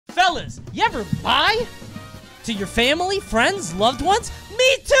Fellas, you ever lie to your family, friends, loved ones?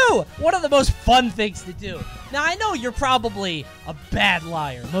 Me too! One of the most fun things to do. Now, I know you're probably a bad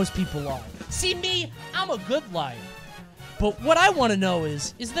liar. Most people are. See me, I'm a good liar. But what I want to know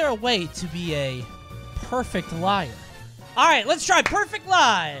is there a way to be a perfect liar? All right, let's try perfect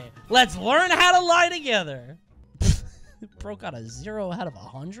lie. Let's learn how to lie together. Broke out a 0 out of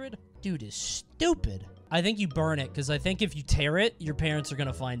 100? Dude is stupid. I think you burn it, because I think if you tear it, your parents are going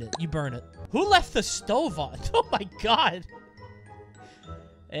to find it. You burn it. Who left the stove on? Oh, my God.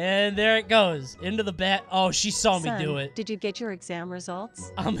 And there it goes. Into the bat. Oh, she saw me do it. Did you get your exam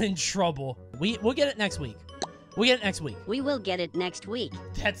results? I'm in trouble. We'll get it next week. We'll get it next week. We will get it next week.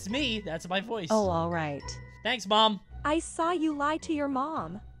 That's me. That's my voice. Oh, all right. Thanks, Mom. I saw you lie to your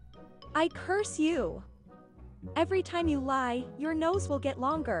mom. I curse you. Every time you lie, your nose will get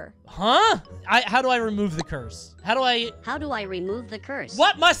longer. Huh? How do I remove the curse? How do I remove the curse?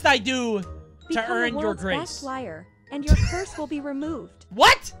 What must I do to Become earn the your world's grace? best liar, and your curse will be removed.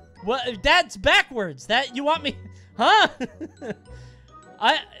 What? What? That's backwards. That you want me? Huh?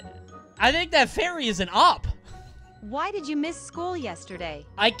 I think that fairy is an op. Why did you miss school yesterday?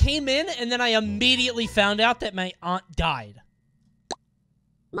 I came in and then I immediately found out that my aunt died.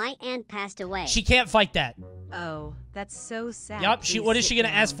 My aunt passed away. She can't fight that. Oh, that's so sad. Yup. What is she gonna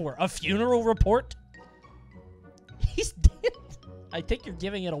ask for? A funeral report? He's dead. I think you're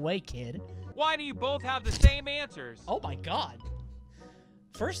giving it away, kid. Why do you both have the same answers? Oh my God.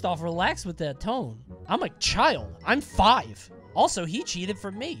 First off, relax with that tone. I'm a child. I'm 5. Also, he cheated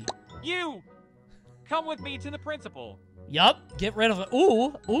for me. You! Come with me to the principal. Yup. Get rid of it.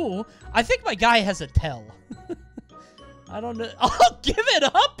 Ooh. I think my guy has a tell. I don't know. I'll give it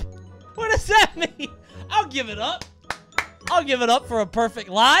up? What does that mean? I'll give it up. I'll give it up for a perfect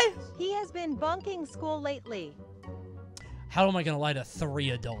lie. He has been bunking school lately. How am I gonna lie to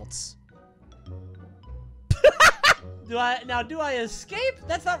 3 adults? Do I escape?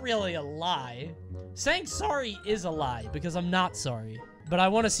 That's not really a lie. Saying sorry is a lie because I'm not sorry. But I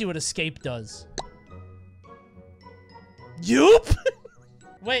want to see what escape does. Yoop!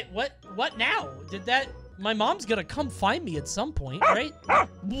 Wait, what now? Did that... My mom's gonna come find me at some point, right?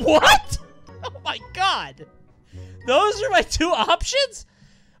 What? Oh my God. Those are my 2 options?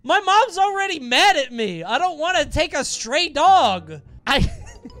 My mom's already mad at me. I don't want to take a stray dog.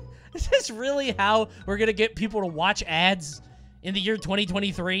 Is this really how we're gonna get people to watch ads in the year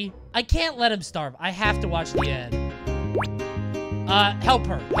 2023? I can't let him starve. I have to watch the ad. Help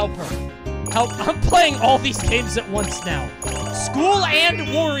her. Help. I'm playing all these games at once now. School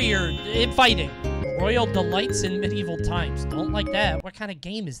and warrior in fighting. Royal delights in medieval times. Don't like that. What kind of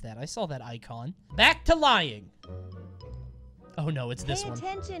game is that? I saw that icon. Back to lying. Oh no, it's this one. Pay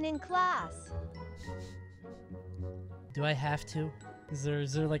attention in class. Do I have to? Is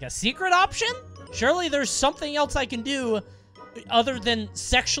there like a secret option? Surely there's something else I can do other than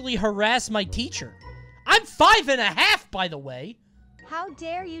sexually harass my teacher. I'm 5.5, by the way. How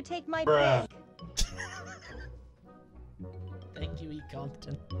dare you take my break? Thank you, E.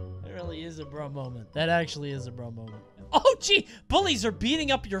 Compton. That really is a bro moment. That actually is a bro moment. Oh, gee, bullies are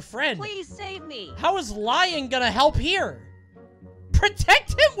beating up your friend. Please save me. How is lying gonna help here?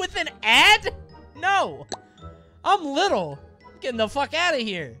 Protect him with an ad? No. I'm little. I'm getting the fuck out of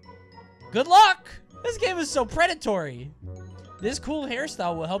here. Good luck. This game is so predatory. This cool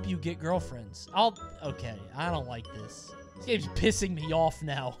hairstyle will help you get girlfriends. Okay, I don't like this. This game's pissing me off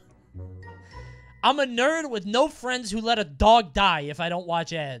now. I'm a nerd with no friends who let a dog die if I don't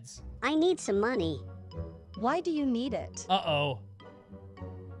watch ads. I need some money. Why do you need it? Uh-oh.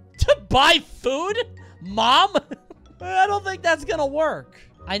 To buy food? Mom? I don't think that's gonna work.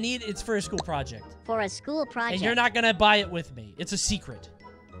 It's for a school project. For a school project. And you're not gonna buy it with me. It's a secret.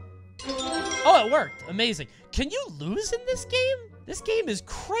 Oh, it worked. Amazing. Can you lose in this game? This game is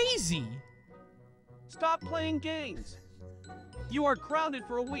crazy. Stop playing games. You are grounded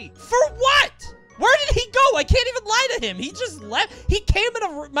for a week. For what? Where did he go? I can't even lie to him. He just left. He came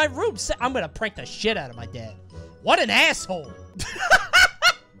into my room. I'm gonna prank the shit out of my dad. What an asshole.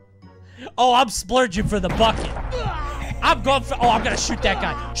 Oh, I'm splurging for the bucket. I'm going for... Oh, I'm gonna shoot that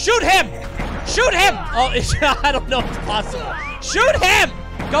guy. Shoot him! Shoot him! Oh, I don't know if it's possible. Shoot him!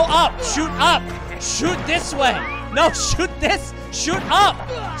 Go up. Shoot up. Shoot this way. No, shoot this. Shoot up.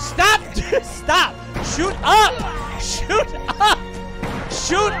 Stop. Stop. Shoot up. Shoot up.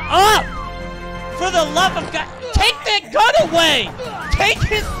 Shoot up. For the love of God. Take that gun away. Take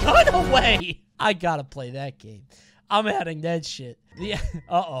his gun away. I gotta play that game. I'm adding that shit.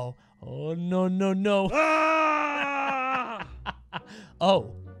 Uh-oh. Oh, no, no, no.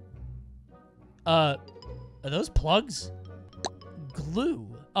 Oh. Are those plugs? Glue.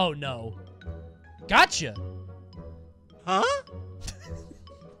 Oh, no. Gotcha. Huh?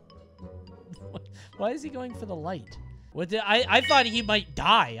 Why is he going for the light? I thought he might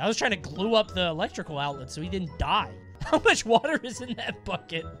die. I was trying to glue up the electrical outlet so he didn't die. How much water is in that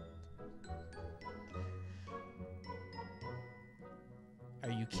bucket?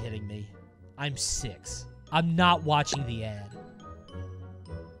 Are you kidding me? I'm 6. I'm not watching the ad.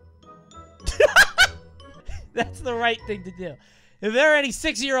 That's the right thing to do. If there are any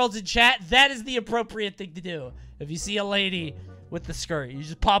 6-year-olds in chat, that is the appropriate thing to do. If you see a lady with the skirt, you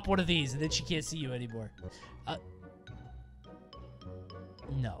just pop one of these, and then she can't see you anymore.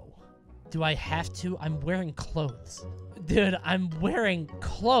 No. Do I have to? I'm wearing clothes. Dude, I'm wearing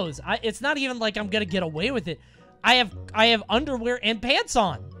clothes. It's not even like I'm gonna get away with it. I have underwear and pants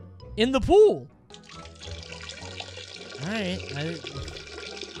on in the pool. All right.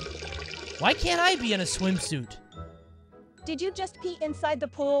 Why can't I be in a swimsuit? Did you just pee inside the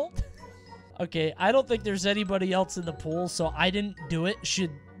pool? Okay, I don't think there's anybody else in the pool, so I didn't do it.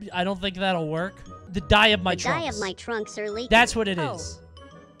 I don't think that'll work. The dye of my trunks. The dye of my trunks are leaking. That's what it is.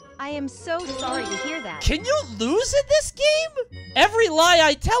 I am so sorry to hear that. Can you lose in this game? Every lie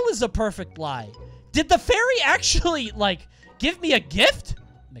I tell is a perfect lie. Did the fairy actually, like, give me a gift?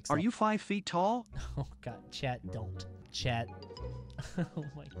 Are you 5 feet tall? Oh, God. Chat, don't. Chat. Oh,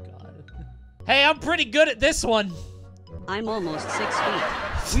 my God. Hey, I'm pretty good at this one. I'm almost 6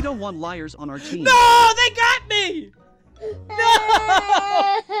 feet. We don't want liars on our team. No, they got me!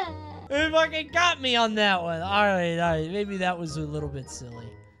 No! They fucking got me on that one. All right. Maybe that was a little bit silly.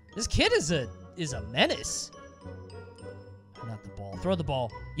 This kid is a menace. Not the ball. Throw the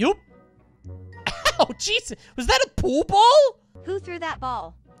ball. Yoop. Ow, Jesus. Was that a pool ball? Who threw that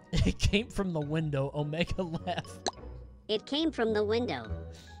ball? It came from the window. Omega left. It came from the window.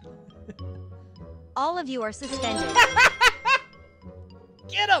 All of you are suspended.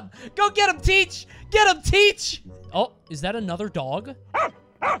 Get him! Go get him, Teach! Get him, Teach! Oh, is that another dog?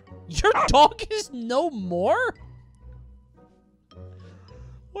 Your dog is no more?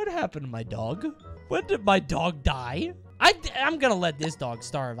 What happened to my dog? When did my dog die? I'm gonna let this dog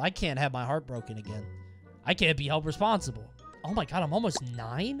starve. I can't have my heart broken again. I can't be held responsible. Oh my God, I'm almost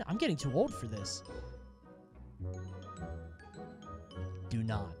 9? I'm getting too old for this. Do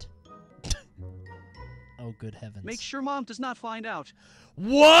not. Oh, good heavens. Make sure Mom does not find out.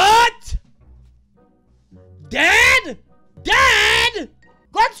 What? Dad? Dad?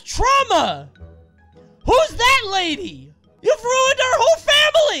 That's trauma! Who's that lady? You've ruined our whole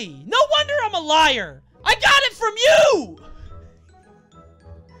family! No wonder I'm a liar! I got it from you!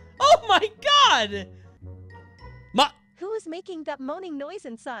 Oh my God! Who is making that moaning noise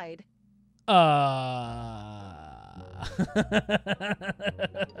inside?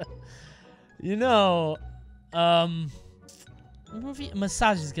 You know,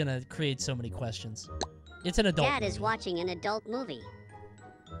 massage is gonna create so many questions. It's an adult Dad movie. is watching an adult movie.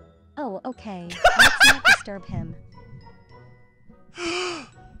 Oh, okay. Let's not disturb him.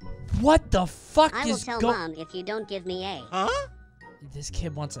 What the fuck I will is tell Mom if you don't give me A. Huh? This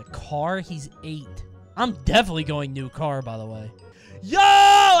kid wants a car? He's 8. I'm definitely going new car, by the way. Yo!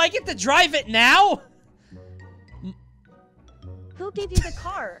 I get to drive it now? Who gave you the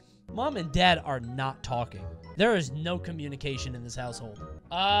car? Mom and Dad are not talking. There is no communication in this household.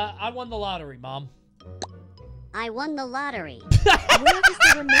 I won the lottery, Mom. I won the lottery. Where is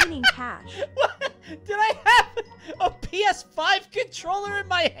the remaining cash? What? Did I have a PS5 controller in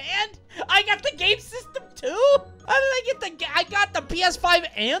my hand? I got the game system too? How did I got the PS5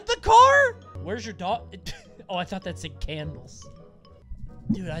 and the car? Where's your dog? Oh, I thought that said candles.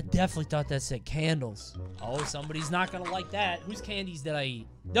 Dude, I definitely thought that said candles. Oh, somebody's not gonna like that. Whose candies did I eat?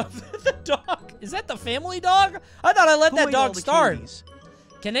 No, the dog. Is that the family dog? I thought I let that dog starve. Candies?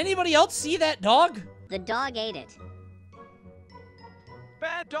 Can anybody else see that dog? The dog ate it.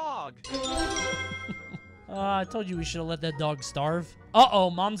 Bad dog. I told you we should have let that dog starve. Uh-oh,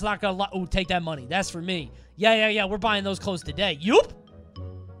 Mom's not gonna oh, take that money. That's for me. Yeah, we're buying those clothes today. Yoop!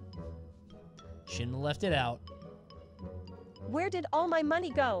 Shouldn't have left it out. Where did all my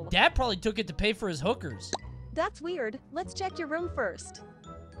money go? Dad probably took it to pay for his hookers. That's weird. Let's check your room first.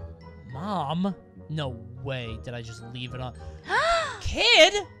 Mom? No way did I just leave it on.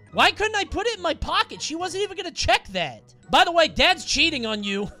 Kid? Why couldn't I put it in my pocket? She wasn't even gonna check that. By the way, Dad's cheating on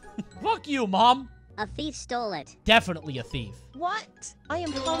you. Fuck you, Mom. A thief stole it. Definitely a thief. What? I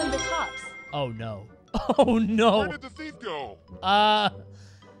am calling the cops. Oh, no. Oh, no. Where did the thief go?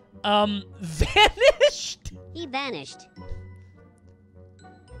 Vanished? He vanished.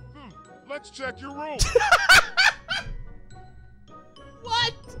 Let's check your room.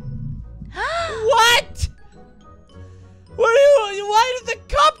 What? What? Why did the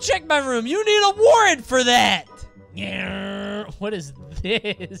cop check my room? You need a warrant for that. What is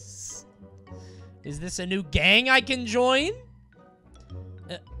this? Is this a new gang I can join?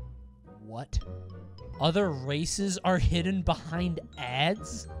 What? Other races are hidden behind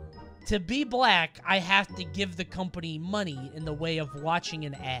ads? To be black, I have to give the company money in the way of watching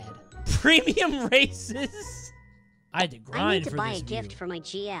an ad. Premium races? I had to grind I need to for buy this a gift view. for my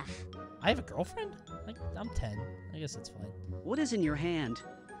GF. I have a girlfriend? I'm 10. I guess that's fine. What is in your hand?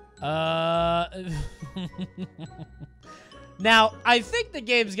 Now, I think the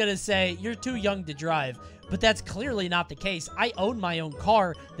game's gonna say, you're too young to drive, but that's clearly not the case. I own my own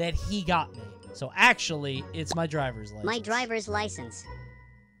car that he got me. So actually, it's my driver's license. My driver's license.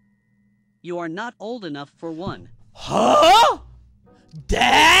 You are not old enough for one. Huh?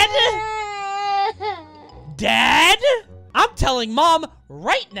 Dad? Dad? I'm telling Mom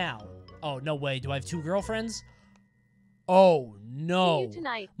right now. Oh, no way. Do I have 2 girlfriends? Oh, no. See you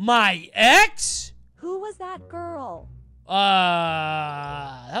tonight. My ex? Who was that girl?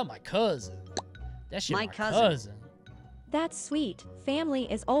 That my cousin. That shit My my cousin. cousin. That's sweet.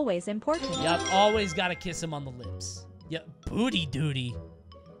 Family is always important. Yep, always gotta kiss him on the lips. Yep, booty duty.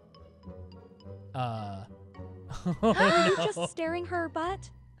 Oh, You no. just staring her butt?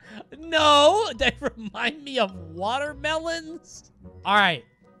 No, they remind me of watermelons. All right,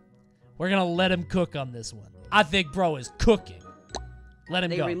 we're gonna let him cook on this one. I think bro is cooking. Let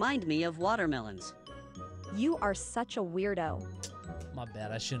him They go. remind me of watermelons. You are such a weirdo. My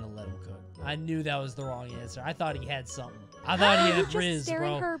bad, I shouldn't have let him cook. I knew that was the wrong answer. I thought he had something. I thought he You had just Riz,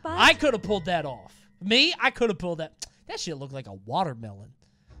 staring bro. her butt? I could have pulled that off. Me, I could have pulled that. That shit looked like a watermelon.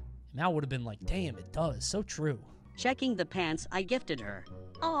 And I would have been like, damn, it does. So true. Checking the pants I gifted her.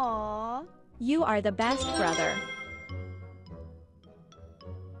 Aww. You are the best brother.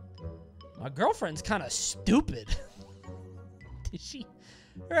 My girlfriend's kind of stupid. Did she?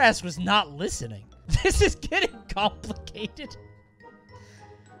 Her ass was not listening. This is getting complicated.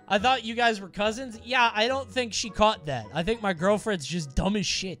 I thought you guys were cousins. Yeah, I don't think she caught that. I think my girlfriend's just dumb as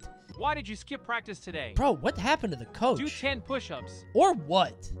shit. Why did you skip practice today? Bro, what happened to the coach? Do 10 push-ups. Or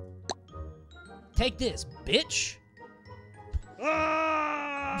what? Take this, bitch. Okay,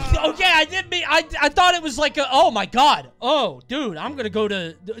 I didn't mean... I thought it was like a... Oh, my God. Oh, dude, I'm gonna go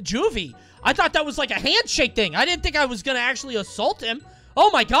to juvie. I thought that was like a handshake thing. I didn't think I was gonna actually assault him. Oh,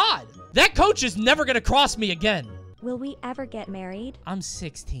 my God. That coach is never gonna cross me again. Will we ever get married? I'm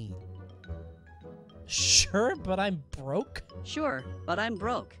 16. Sure, but I'm broke? Sure, but I'm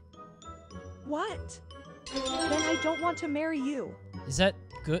broke. What? Then I don't want to marry you. Is that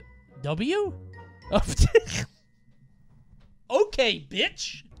good? W? Okay,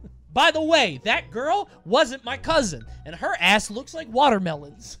 bitch. By the way, that girl wasn't my cousin, and her ass looks like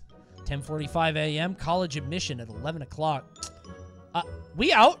watermelons. 10:45 a.m., college admission at 11 o'clock.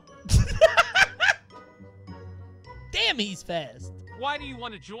 We out. Damn, he's fast. Why do you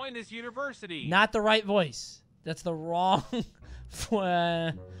want to join this university? Not the right voice. That's the wrong...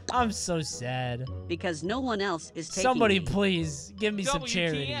 I'm so sad. Because no one else is taking Somebody me. please give me some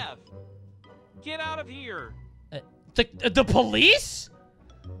charity. WTF. Get out of here. The police?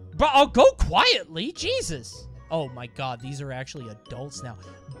 Bro, I'll go quietly. Jesus. Oh my God, these are actually adults now.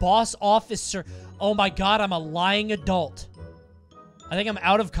 Boss officer. Oh my God, I'm a lying adult. I think I'm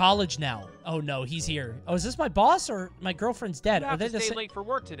out of college now. Oh no, he's here. Oh, is this my boss or my girlfriend's dead? You Are have they to the stay same? late for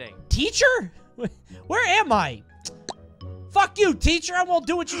work today. Teacher? Where am I? Fuck you, teacher. I won't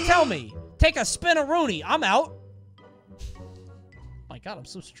do what you tell me. Take a spin-a-rooney. I'm out. My God, I'm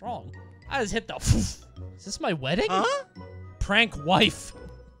so strong. I just hit the... Is this my wedding? Huh? Prank wife.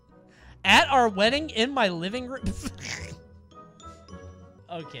 At our wedding in my living room.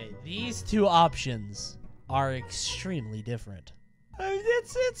 Okay, these two options are extremely different.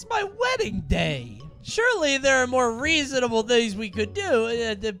 It's my wedding day. Surely there are more reasonable things we could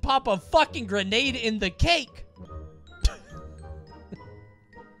do than pop a fucking grenade in the cake.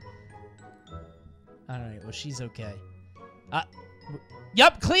 Alright, well, she's okay.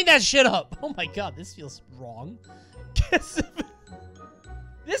 Yup, clean that shit up. Oh my God, this feels wrong.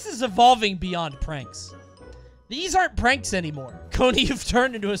 This is evolving beyond pranks. These aren't pranks anymore. Coney, you've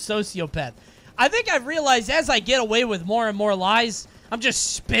turned into a sociopath. I think I've realized as I get away with more and more lies, I'm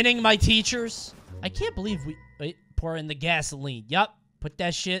just spinning my teachers. I can't believe we... Wait, pour in the gasoline. Yup, put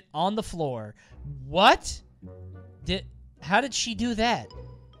that shit on the floor. What? How did she do that?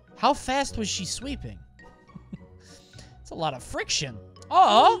 How fast was she sweeping? It's a lot of friction.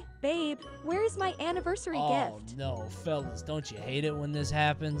 Oh! Babe, where's my anniversary gift? No, fellas, don't you hate it when this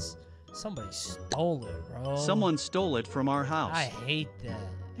happens? Somebody stole it, bro. Someone stole it from our house. I hate that.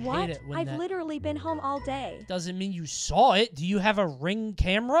 hate What? it when I've that literally been home all day. doesn't mean you saw it. Do you have a Ring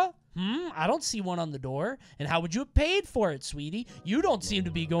camera? I don't see one on the door. And how would you have paid for it, sweetie? You don't seem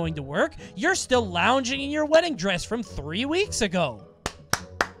to be going to work. You're still lounging in your wedding dress from 3 weeks ago.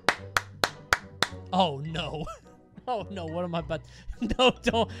 Oh, no. Oh, no, what am I about? No,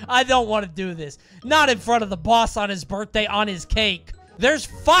 don't. I don't want to do this. Not in front of the boss on his birthday on his cake. There's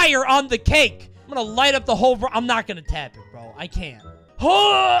fire on the cake. I'm going to light up the whole... I'm not going to tap it, bro. I can't.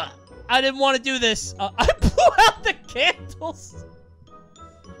 I didn't want to do this. I blew out the candles.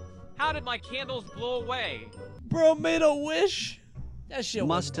 How did my candles blow away? Bro made a wish. That shit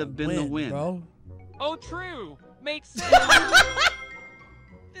Must have been the wind. bro. Oh, true. Makes sense.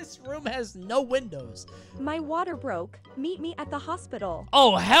 This room has no windows. My water broke. Meet me at the hospital.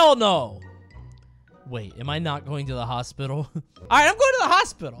 Oh, hell no. Wait, am I not going to the hospital? All right, I'm going to the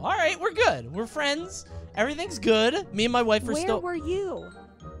hospital. All right, we're good. We're friends. Everything's good. Me and my wife are Where still... were you?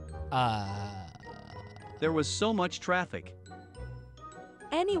 There was so much traffic.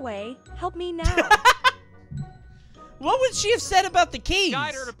 Anyway, help me now. What would she have said about the keys?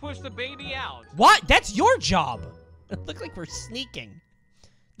 Guide her to push the baby out. What? That's your job. It looked like we're sneaking.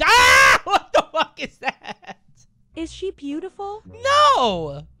 Ah! What the fuck is that? Is she beautiful?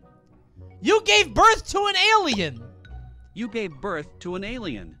 No! You gave birth to an alien. You gave birth to an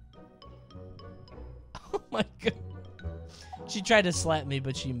alien. Oh my god. She tried to slap me,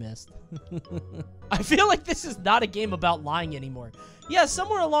 but she missed. I feel like this is not a game about lying anymore. Yeah,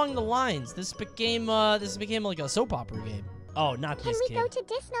 somewhere along the lines, this became like a soap opera game. Oh, not Can this we kid. go to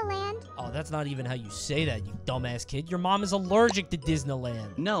Disneyland? Oh, that's not even how you say that, you dumbass kid. Your mom is allergic to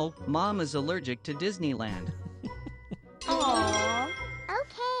Disneyland. No, Mom is allergic to Disneyland. Aww.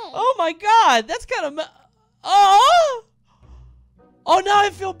 Okay. Oh my god, that's kind of... Oh! Oh, now I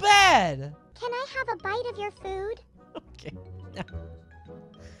feel bad. Can I have a bite of your food? Okay.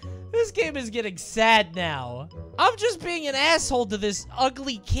 This game is getting sad now. I'm just being an asshole to this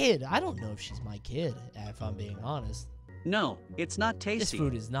ugly kid. I don't know if she's my kid, if I'm being honest. No, it's not This tasty.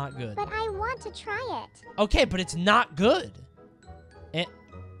 food is not good. But I want to try it. Okay, but it's not good.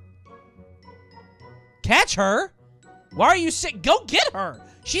 Catch her? Why are you sick? Go get her.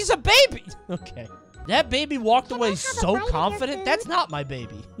 She's a baby. Okay. That baby walked Can I away have a so bite of your confident. food? That's not my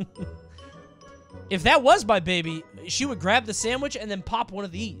baby. If that was my baby, she would grab the sandwich and then pop one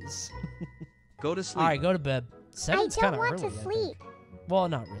of these. Go to sleep. All right, go to bed. I Seven's don't kind of want early, to I sleep. think. Well,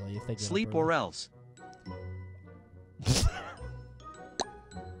 not really. If they get up Sleep early. or else.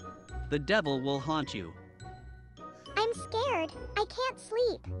 The devil will haunt you. I'm scared. I can't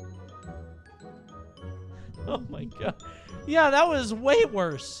sleep. Oh my god. Yeah, that was way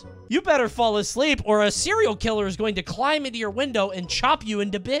worse. You better fall asleep or a serial killer is going to climb into your window and chop you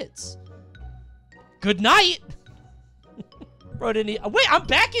into bits. Good night. Bro, didn't he? Wait, I'm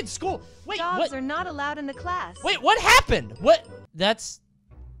back in school. Wait, Dogs what? are not allowed in the class. Wait, what happened? What? That's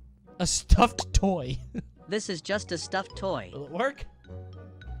a stuffed toy. This is just a stuffed toy. Will it work?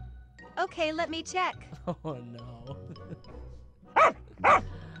 Okay, let me check. Oh no.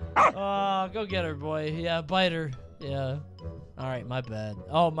 Oh, go get her, boy. Yeah, bite her. Yeah. All right, my bad.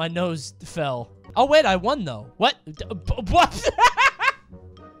 Oh, my nose fell. Oh wait, I won though. What? What?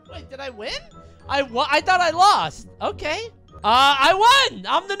 Wait, did I win? I thought I lost. Okay. I won.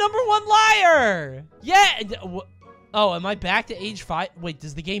 I'm the #1 liar. Yeah. Oh, am I back to age 5? Wait,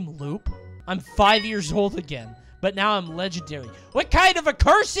 does the game loop? I'm 5 years old again, but now I'm legendary. What kind of a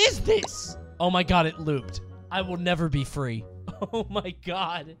curse is this? Oh my god, it looped. I will never be free. Oh my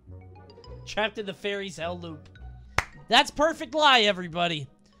god. Trapped in the fairy's hell loop. That's perfect lie, everybody.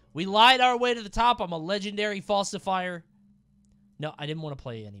 We lied our way to the top. I'm a legendary falsifier. No, I didn't want to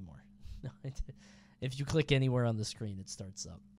play anymore. No, if you click anywhere on the screen, it starts up.